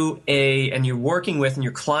to and you're working with, and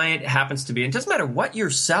your client happens to be, it doesn't matter what you're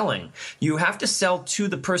selling, you have to sell to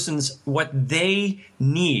the person's what they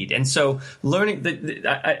need. And so learning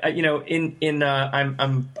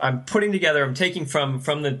I'm putting together, I'm taking from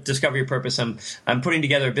the Discover Your Purpose, I'm putting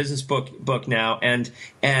together a business book now, and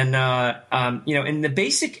the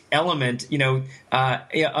basic element,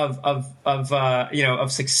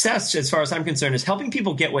 of success, as far as I'm concerned, is helping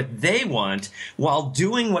people get what they want while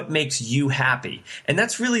doing what makes you happy. And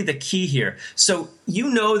that's really the key here. So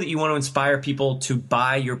that you want to inspire people to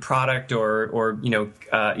buy your product or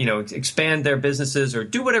expand their businesses or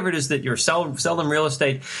do whatever it is that you're sell them real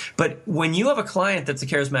estate. But when you have a client that's a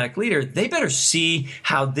charismatic leader, they better see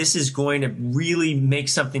how this is going to really make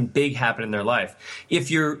something big happen in their life. If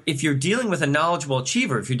you're dealing with a knowledgeable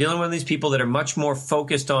achiever, if you're dealing with these people that are much more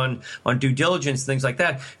focused on due diligence, things like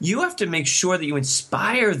that, you have to make sure that you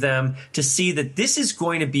inspire them to see that this is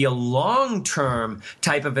going to be a long-term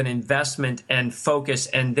type of an investment and focus,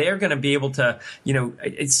 and they're going to be able to,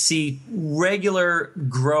 see regular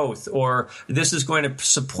growth, or this is going to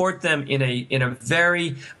support them in a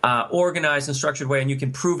very organized and structured way, and you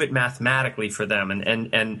can prove it mathematically for them.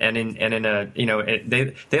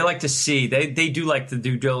 They like to see, they do like the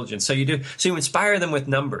due diligence. So you inspire them with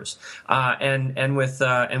numbers and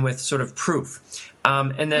with sort of proof.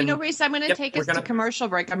 And then, Rhys, I'm going to take us to commercial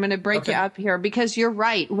break. I'm going to break you up here because you're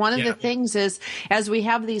right. One of the things is, as we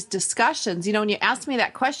have these discussions, when you asked me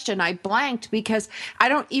that question, I blanked because I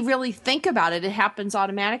don't really think about it. It happens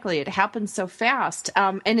automatically. It happens so fast.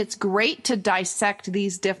 And it's great to dissect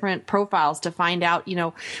these different profiles to find out,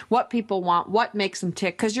 what people want, what makes them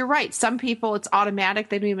tick. Because you're right. Some people, it's automatic.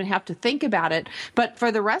 They don't even have to think about it. But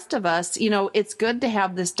for the rest of us, it's good to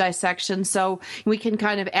have this dissection so we can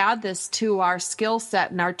kind of add this to our skill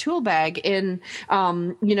set and our tool bag in,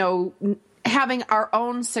 having our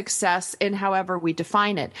own success in however we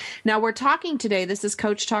define it. Now, we're talking today, this is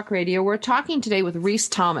Coach Talk Radio, we're talking today with Rhys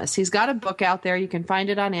Thomas. He's got a book out there. You can find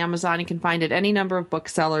it on Amazon. You can find it any number of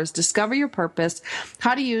booksellers. Discover Your Purpose,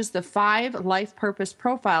 How to Use the 5 Life Purpose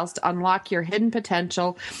Profiles to Unlock Your Hidden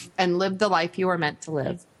Potential and Live the Life You Are Meant to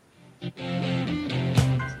Live.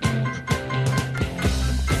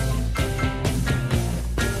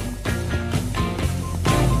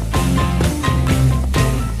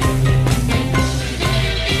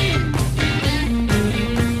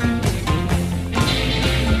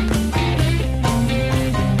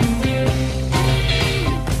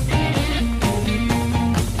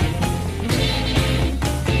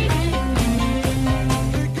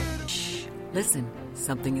 Listen,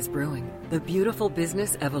 something is brewing. The beautiful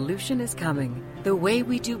business evolution is coming. The way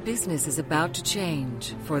we do business is about to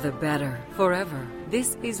change for the better, forever.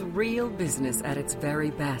 This is real business at its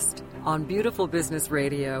very best. On Beautiful Business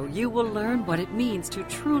Radio, you will learn what it means to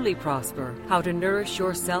truly prosper, how to nourish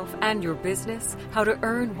yourself and your business, how to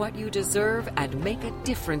earn what you deserve and make a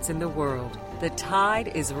difference in the world. The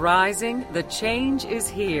tide is rising, the change is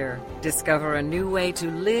here. Discover a new way to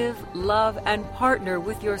live, love, and partner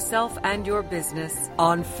with yourself and your business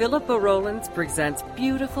on Philippa Rowlands Presents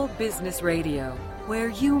Beautiful Business Radio, where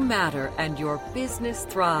you matter and your business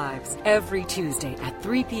thrives, every Tuesday at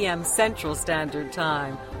 3 p.m. Central Standard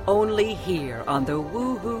Time, only here on the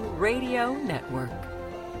Woohoo Radio Network.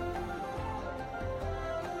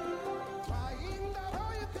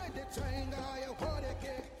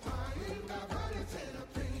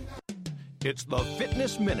 It's the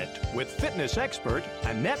Fitness Minute with fitness expert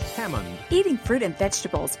Annette Hammond. Eating fruit and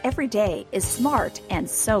vegetables every day is smart and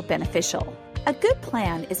so beneficial. A good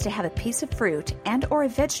plan is to have a piece of fruit and or a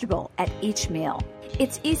vegetable at each meal.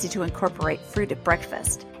 It's easy to incorporate fruit at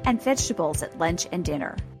breakfast and vegetables at lunch and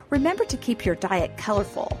dinner. Remember to keep your diet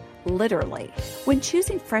colorful, literally. When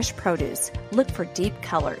choosing fresh produce, look for deep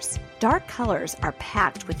colors. Dark colors are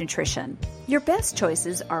packed with nutrition. Your best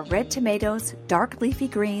choices are red tomatoes, dark leafy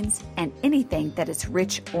greens, and anything that is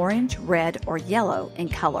rich orange, red, or yellow in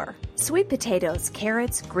color. Sweet potatoes,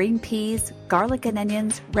 carrots, green peas, garlic and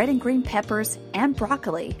onions, red and green peppers, and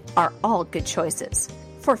broccoli are all good choices.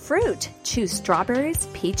 For fruit, choose strawberries,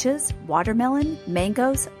 peaches, watermelon,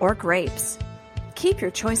 mangoes, or grapes. Keep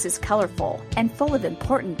your choices colorful and full of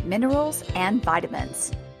important minerals and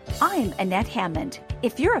vitamins. I'm Annette Hammond.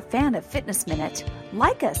 If you're a fan of Fitness Minute,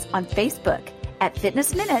 like us on Facebook at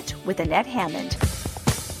Fitness Minute with Annette Hammond.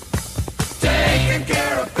 Taking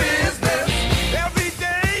care of business every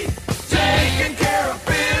day. Taking care of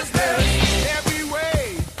business every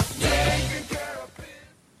way. Taking care of business.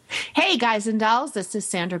 Hey guys and dolls, this is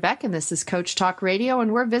Sandra Beck and this is Coach Talk Radio,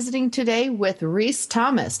 and we're visiting today with Rhys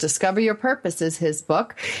Thomas. Discover Your Purpose is his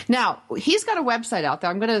book. Now, he's got a website out there.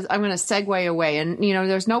 I'm gonna segue away, and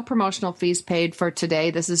there's no promotional fees paid for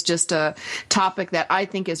today. This is just a topic that I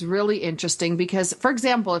think is really interesting because, for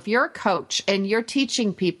example, if you're a coach and you're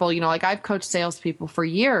teaching people, like I've coached salespeople for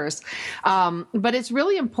years, but it's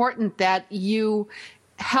really important that you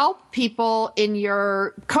help people in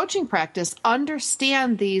your coaching practice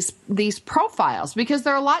understand these profiles, because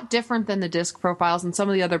they're a lot different than the DISC profiles and some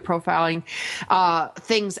of the other profiling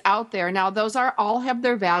things out there. Now, those all have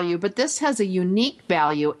their value, but this has a unique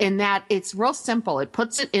value in that it's real simple. It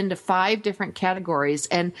puts it into 5 different categories,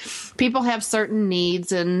 and people have certain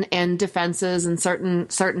needs and defenses and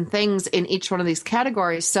certain things in each one of these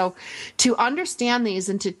categories. So to understand these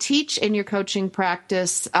and to teach in your coaching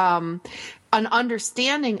practice, an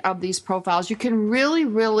understanding of these profiles, you can really,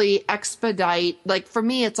 really expedite. Like for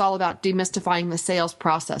me, it's all about demystifying the sales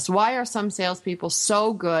process. Why are some salespeople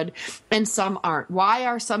so good and some aren't? Why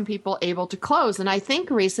are some people able to close? And I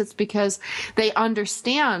think, Rhys, it's because they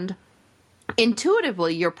understand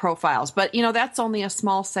intuitively your profiles, but that's only a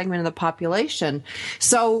small segment of the population.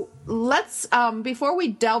 So let's, before we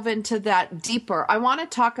delve into that deeper, I want to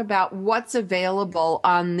talk about what's available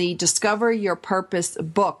on the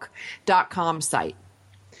discoveryourpurposebook.com site.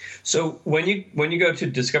 So when you go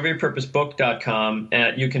to discoveryourpurposebook.com,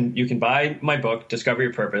 you can buy my book, Discover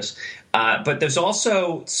Your Purpose. But there's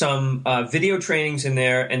also some video trainings in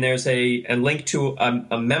there, and there's a link to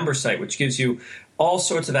a member site, which gives you all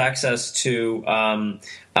sorts of access to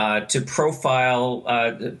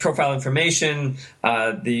profile information,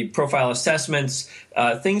 the profile assessments,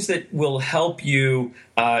 things that will help you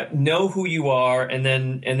know who you are, and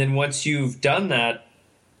then once you've done that,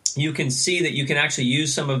 you can see that you can actually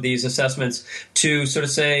use some of these assessments to sort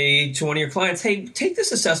of say to one of your clients, "Hey, take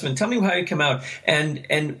this assessment. Tell me how you come out," and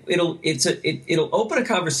it'll open a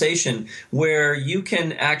conversation where you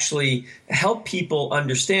can actually help people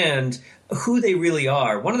understand who they really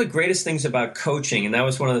are. One of the greatest things about coaching, and that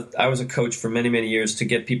was I was a coach for many, many years to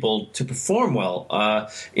get people to perform well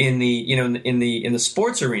in the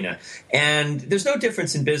sports arena. And there's no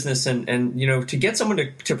difference in business, and to get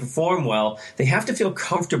someone to perform well, they have to feel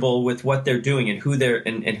comfortable with what they're doing and who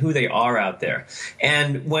they are out there.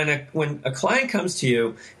 And when a client comes to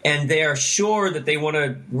you and they are sure that they want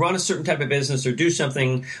to run a certain type of business or do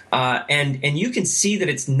something, and you can see that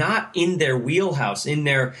it's not in their wheelhouse, in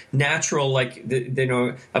their natural, like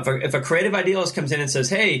if a creative idealist comes in and says,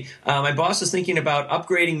 "Hey, my boss is thinking about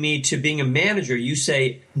upgrading me to being a manager," you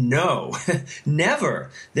say, "No,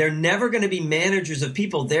 never. They're never going to be managers of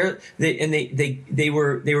people. They were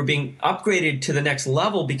being upgraded to the next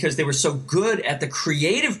level because they were so good at the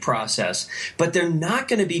creative process, but they're not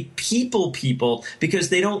going to be people because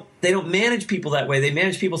they don't manage people that way. They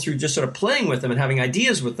manage people through just sort of playing with them and having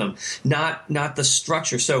ideas with them, not the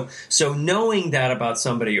structure." So knowing that about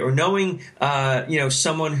somebody, or knowing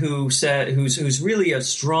someone who's really a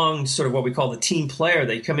strong sort of what we call the team player.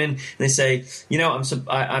 They come in and they say,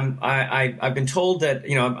 I've been told that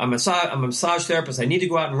I'm a massage therapist. I need to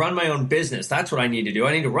go out and run my own business. That's what I need to do.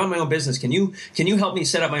 I need to run my own business. Can you help me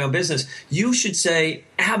set up my own business? You should say,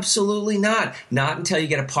 absolutely not. Not until you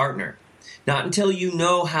get a partner. not until you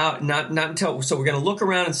know how, not until, so we're going to look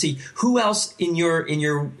around and see who else in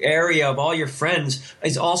your area of all your friends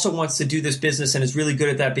also wants to do this business and is really good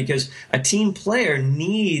at that, because a team player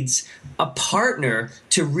needs a partner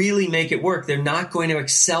to really make it work. They're not going to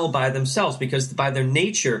excel by themselves, because by their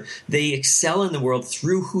nature, they excel in the world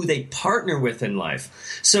through who they partner with in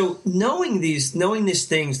life. So knowing these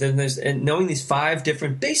things, and knowing these 5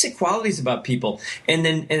 different basic qualities about people, and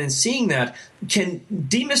then seeing that can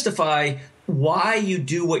demystify why you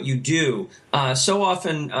do what you do. So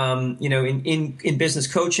often, in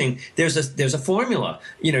business coaching, there's a formula.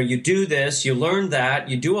 You do this, you learn that,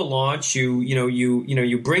 you do a launch,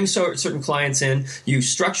 you bring certain clients in, you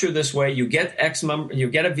structure this way, you get you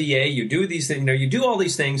get a VA, you do these things, you do all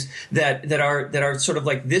these things that are sort of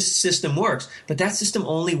like, this system works. But that system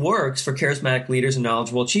only works for charismatic leaders and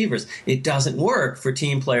knowledgeable achievers. It doesn't work for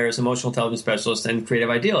team players, emotional intelligence specialists, and creative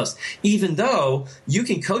idealists, even though you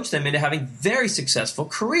can coach them into having very successful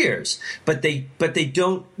careers. But they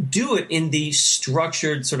don't do it in the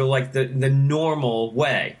structured, sort of like the normal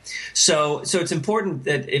way. So it's important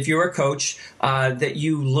that if you're a coach, that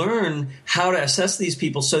you learn how to assess these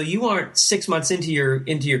people, so you aren't 6 months into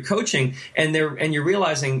your coaching and you're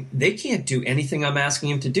realizing they can't do anything I'm asking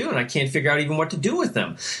them to do, and I can't figure out even what to do with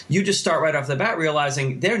them. You just start right off the bat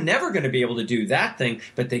realizing they're never going to be able to do that thing,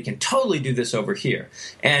 but they can totally do this over here.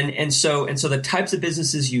 And so the types of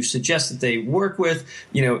businesses you suggest that they work with,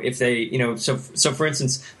 if they, so for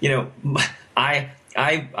instance, if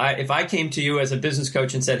I came to you as a business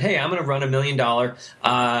coach and said, hey, I'm going to run $1 million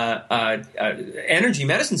energy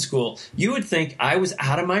medicine school, you would think I was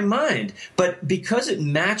out of my mind. But because it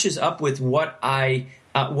matches up with what I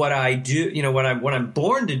do, what I'm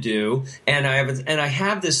born to do, and I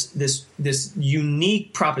have this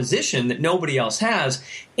unique proposition that nobody else has,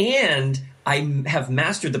 and I have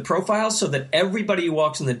mastered the profile so that everybody who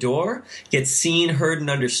walks in the door gets seen, heard, and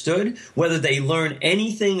understood. Whether they learn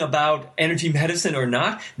anything about energy medicine or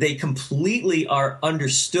not, they completely are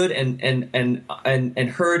understood and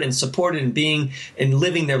heard and supported and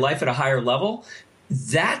living their life at a higher level.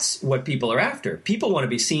 That's what people are after. People want to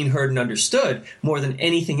be seen, heard, and understood more than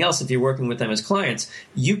anything else if you're working with them as clients.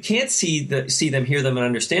 You can't see them, hear them, and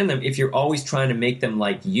understand them if you're always trying to make them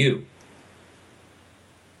like you.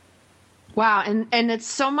 Wow. And it's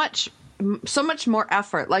so much more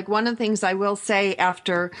effort. Like, one of the things I will say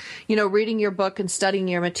after, reading your book and studying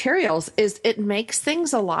your materials is it makes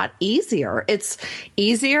things a lot easier. It's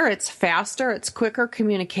easier, it's faster, it's quicker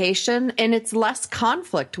communication, and it's less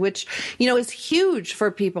conflict, which, is huge for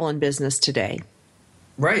people in business today.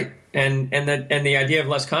 Right. And the idea of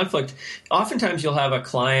less conflict. Oftentimes, you'll have a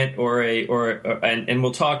client and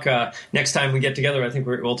we'll talk next time we get together. I think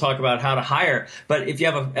we'll talk about how to hire. But if you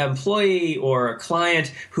have an employee or a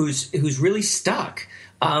client who's really stuck,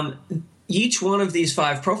 each one of these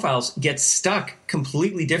 5 profiles gets stuck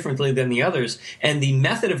completely differently than the others, and the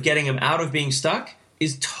method of getting them out of being stuck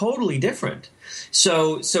is totally different.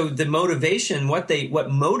 So the motivation, what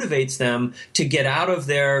motivates them to get out of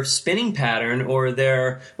their spinning pattern or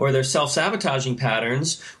their self-sabotaging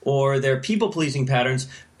patterns or their people-pleasing patterns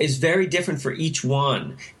is very different for each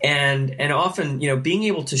one. And often, being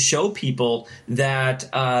able to show people that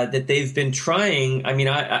they've been trying. I mean,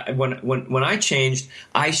 when I changed,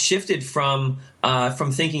 I shifted from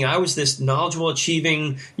thinking I was this knowledgeable,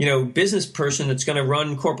 achieving, business person that's going to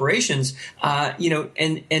run corporations,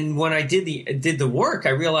 and when I did the work, I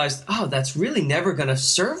realized, oh, that's really never going to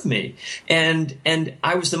serve me. And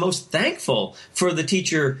I was the most thankful for the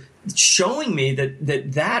teacher showing me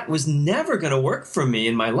that was never going to work for me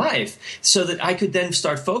in my life, so that I could then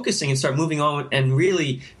start focusing and start moving on and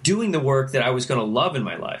really doing the work that I was going to love in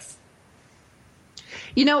my life.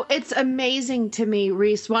 It's amazing to me,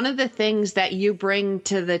 Rhys, one of the things that you bring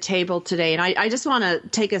to the table today, and I just want to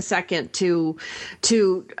take a second to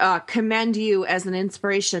commend you as an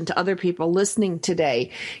inspiration to other people listening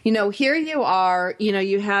today. Here you are,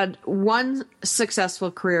 you had one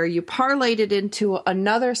successful career, you parlayed it into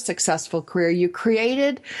another successful career, you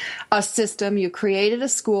created a system, you created a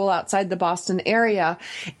school outside the Boston area,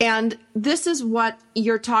 and this is what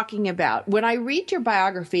you're talking about. When I read your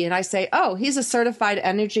biography and I say, oh, he's a certified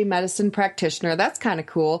energy medicine practitioner, that's kind of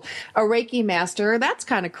cool. A Reiki master, that's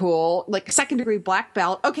kind of cool. Like second degree black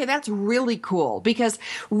belt. Okay, that's really cool, because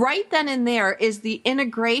right then and there is the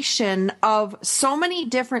integration of so many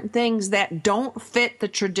different things that don't fit the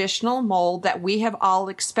traditional mold that we have all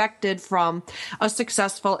expected from a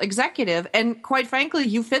successful executive. And quite frankly,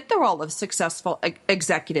 you fit the role of successful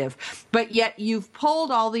executive, but yet you've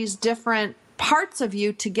pulled all these different parts of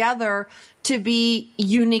you together to be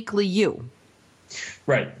uniquely you.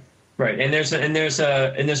 Right. Right, and there's a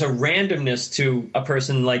randomness to a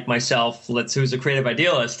person like myself, who's a creative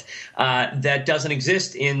idealist, that doesn't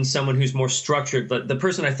exist in someone who's more structured. The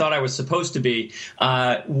person I thought I was supposed to be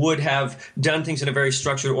would have done things in a very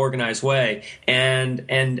structured, organized way,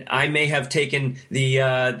 and I may have taken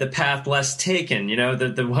the path less taken,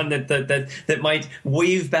 the one that might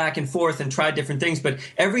weave back and forth and try different things. But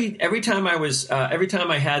every time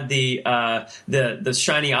I had the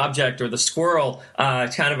shiny object or the squirrel,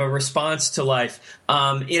 kind of a response to life,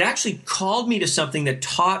 it actually called me to something that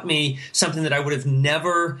taught me something that I would have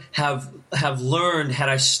never have learned had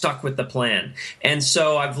I stuck with the plan. And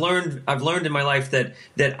so I've learned in my life that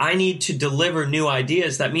I need to deliver new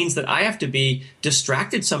ideas. That means that I have to be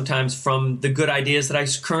distracted sometimes from the good ideas that I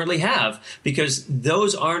currently have, because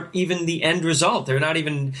those aren't even the end result. They're not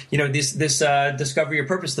even, this Discover Your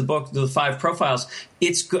Purpose, the book, the 5 profiles.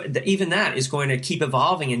 It's good. Even that is going to keep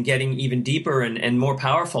evolving and getting even deeper and more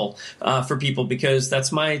powerful for people, because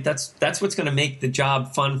that's what's going to make the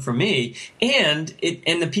job fun for me. And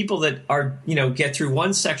the people that are, get through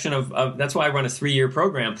one section of that's why I run a 3-year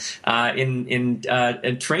program in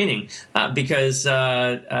training, because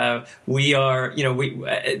we are,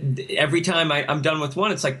 every time I'm done with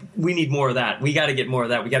one, it's like, we need more of that. We got to get more of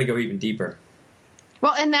that. We got to go even deeper.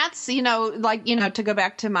 Well, and that's, to go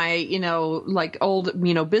back to my, old,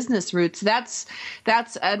 business roots, that's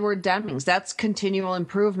Edward Deming's. That's continual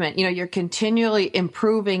improvement. You're continually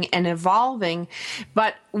improving and evolving.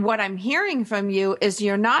 But what I'm hearing from you is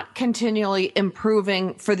you're not continually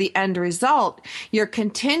improving for the end result. You're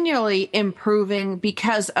continually improving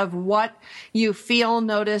because of what you feel,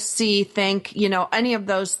 notice, see, think, any of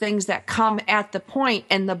those things that come at the point,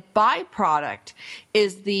 and the byproduct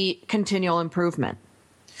is the continual improvement.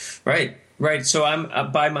 Right. So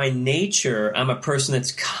I'm by my nature, I'm a person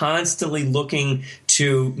that's constantly looking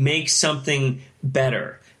to make something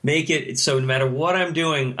better. Make it so no matter what I'm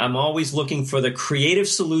doing, I'm always looking for the creative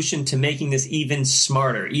solution to making this even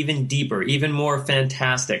smarter, even deeper, even more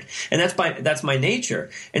fantastic. And that's my nature.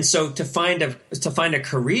 And so to find a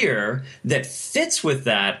career that fits with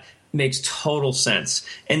that makes total sense.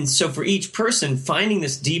 And so for each person, finding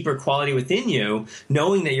this deeper quality within you,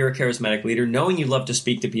 knowing that you're a charismatic leader, knowing you love to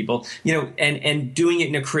speak to people, and doing it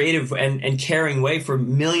in a creative and caring way for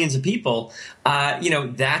millions of people,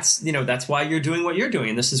 that's why you're doing what you're doing.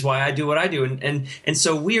 And this is why I do what I do. And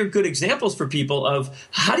so we are good examples for people of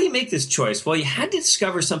how do you make this choice? Well, you had to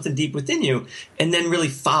discover something deep within you and then really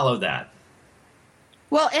follow that.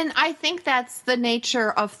 Well, and I think that's the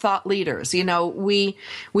nature of thought leaders.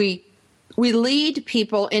 We lead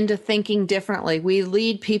people into thinking differently. We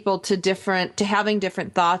lead people to having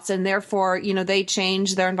different thoughts, and therefore, they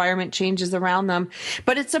change, their environment changes around them.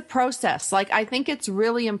 But it's a process. I think it's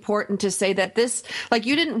really important to say that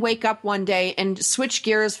you didn't wake up one day and switch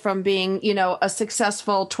gears from being, a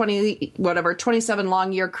successful 27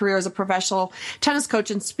 long year career as a professional tennis coach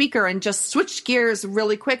and speaker and just switch gears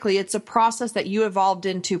really quickly. It's a process that you evolved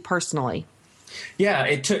into personally. Yeah,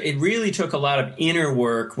 it really took a lot of inner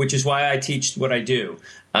work, which is why I teach what I do.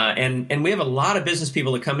 And we have a lot of business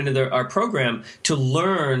people that come into our program to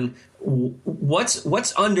learn what's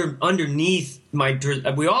underneath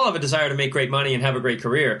we all have a desire to make great money and have a great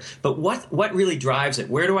career, but what really drives it?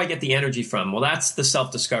 Where do I get the energy from? Well, that's the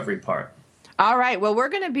self-discovery part. All right. Well, we're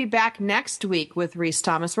going to be back next week with Rhys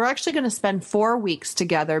Thomas. We're actually going to spend 4 weeks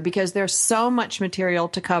together because there's so much material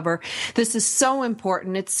to cover. This is so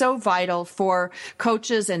important. It's so vital for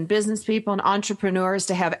coaches and business people and entrepreneurs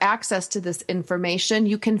to have access to this information.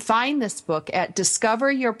 You can find this book at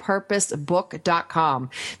discoveryourpurposebook.com.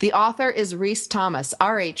 The author is Rhys Thomas,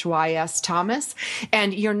 R-H-Y-S Thomas,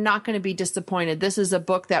 and you're not going to be disappointed. This is a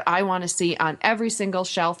book that I want to see on every single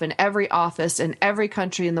shelf in every office in every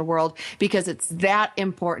country in the world, because it's that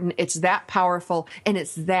important, it's that powerful, and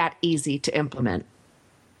it's that easy to implement.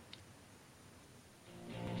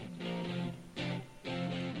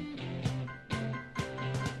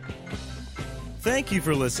 Thank you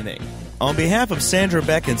for listening. On behalf of Sandra,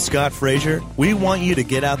 Beck, and Scott Frazier, we want you to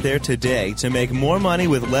get out there today to make more money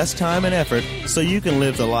with less time and effort so you can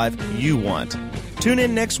live the life you want. Tune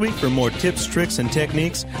in next week for more tips, tricks, and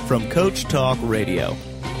techniques from Coach Talk Radio.